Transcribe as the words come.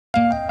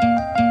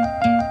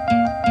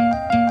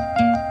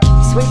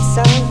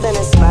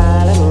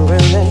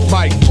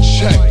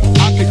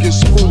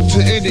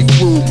any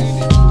groove.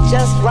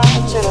 Just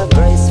watching a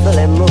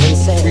gracefully moving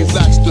sense.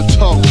 Relax the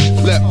tongue,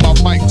 let my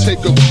mic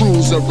take a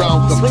cruise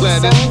around the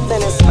planet.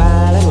 Something is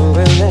smiling and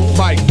grooving.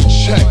 Mic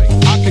check,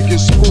 I can get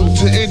smooth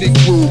to any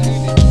groove.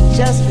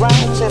 Just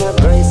watching a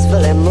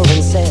gracefully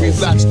moving sense.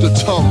 Relax the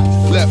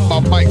tongue, let my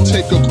mic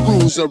take a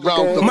cruise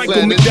around the Michael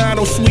planet.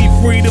 McDonald, sweet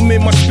freedom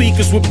in my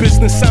speakers. With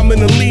business, I'm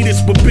an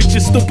elitist, but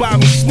bitches still buy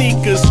me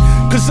sneakers.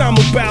 Cause I'm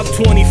about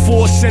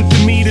 24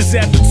 centimeters,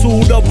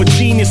 attitude of a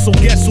genius. So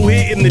guess who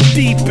hitting the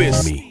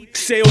deepest?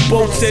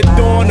 Sailboats at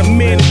dawn, a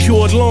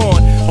manicured lawn.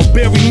 A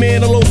Barry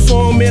Manilow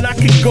song, man, I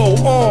could go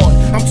on.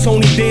 I'm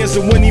Tony Danza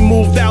when he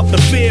moved out the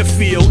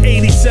Fairfield.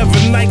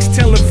 87 nights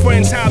telling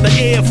friends how the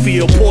air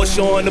feel.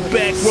 Porsche on the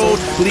back road,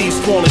 leaves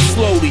falling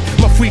slowly.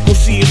 My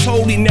frequency is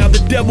holy, now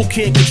the devil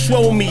can't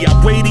control me.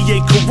 I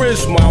radiate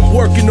charisma, I'm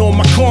working on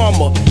my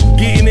karma.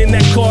 Getting in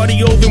that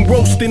cardio, then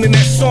roasting in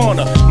that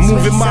sauna.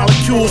 Moving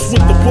molecules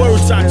with the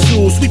words I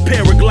choose. We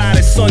paraglide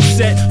at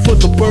sunset for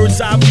the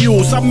bird's eye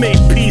views. I made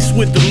peace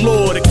with the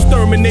Lord,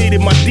 exterminated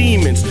my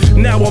demons.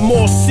 Now I'm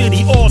all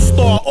city, all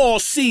star, all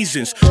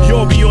seasons.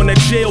 You'll be on that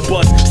jail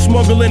bus,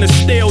 smuggling a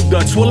stale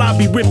Dutch. While I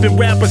be ripping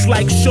rappers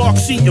like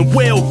sharks eating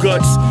whale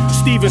guts.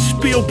 Steven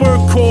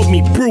Spielberg called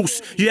me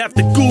Bruce. You have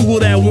to Google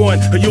that one,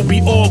 or you'll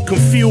be all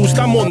confused.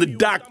 I'm on the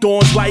Doc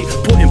Dawn's light,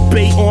 putting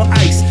bait on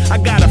ice. I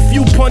got a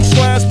few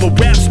punchlines, but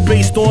rap's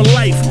based on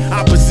life.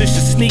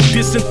 Opposition sneak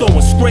diss and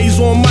throwing sprays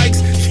on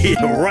mics.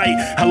 Yeah,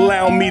 right.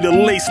 Allow me to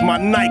lace my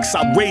Nikes.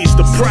 I raise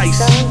the price.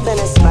 Something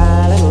is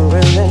smiling and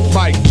grooving.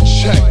 Mic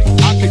check,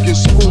 I can get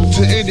smooth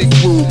to any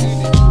groove.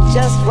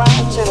 Just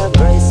watching a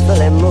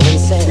gracefully moving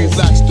sense.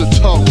 Relax the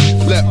tongue,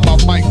 let my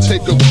mic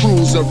take a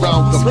cruise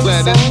around the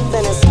planet.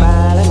 Something is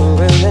smiling and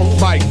grooving.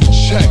 Mic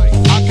check,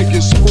 I can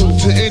get smooth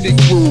to any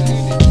groove.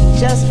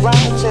 Just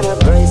watching a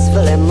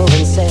gracefully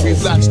moving sense.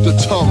 Relax the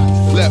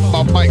tongue, let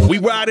my mic. We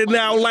riding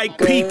out like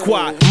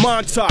Pequot,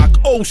 Montauk,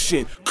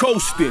 Ocean,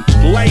 coasting.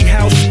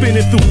 Lighthouse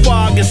spinning through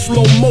fog in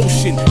slow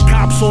motion.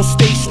 Cops on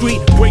State Street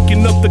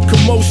breaking up the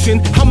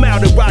commotion. I'm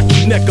out at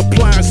Rocky Neck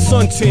applying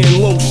suntan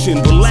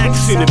lotion.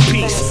 Relaxing in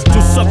peace.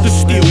 Till suckers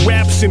steal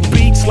raps and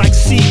beats like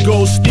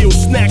seagulls steal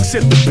snacks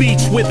at the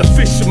beach where the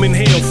fishermen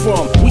hail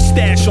from. We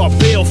stash our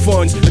bail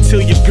funds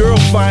until your girl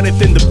find it,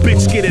 then the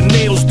bitch get her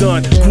nails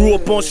done. Grew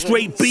up on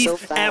straight beef.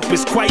 App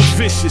is quite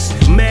vicious.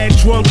 Mad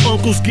drunk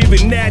uncles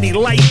giving natty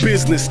light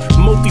business.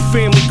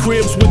 Multi-family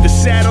cribs with the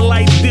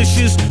satellite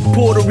dishes.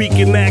 Puerto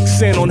Rican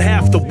accent on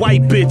half the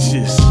white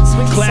bitches.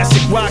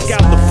 Classic rock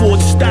out the Ford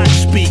stock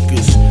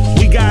speakers.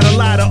 We got a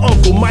lot of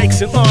Uncle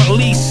Mikes and Aunt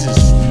Lisa's.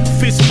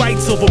 Fist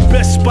fights over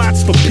best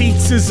spots for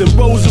pizzas and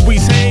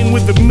rosaries hang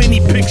with the mini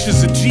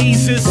pictures of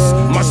Jesus.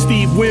 My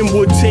Steve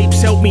Winwood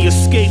tapes help me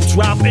escape.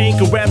 Drop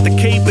anchor at the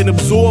Cape and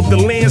absorb the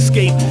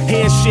landscape.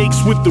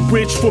 Handshakes with the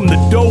rich from the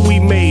dough we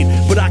made.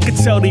 But I could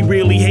tell they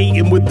really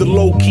hating with the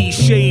low-key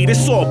shade.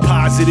 It's all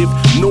positive,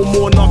 no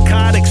more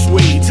narcotics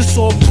raids. It's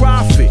all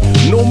profit,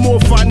 no more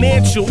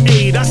financial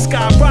aid. I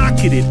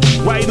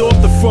skyrocketed right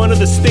off the front of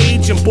the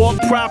stage and bought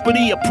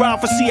property. A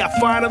prophecy I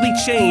finally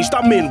changed.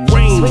 I'm in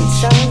range.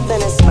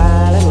 Something is smiling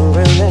and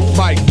grooving.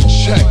 Mic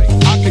check,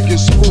 I can get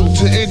smooth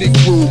to any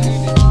groove.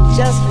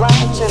 Just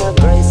watching a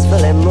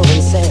gracefully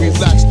moving sense.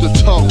 Relax the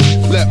tongue,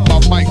 let my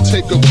mic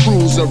take a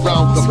cruise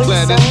around the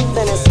planet.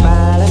 Something is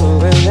smiling and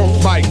grooving.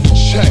 Mic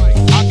check,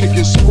 I can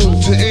get smooth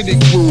to any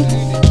groove.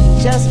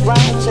 Just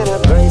watching a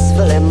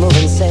gracefully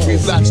moving sense.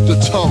 Relax the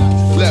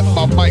tongue, let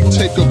my mic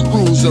take a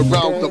cruise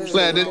around the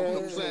planet.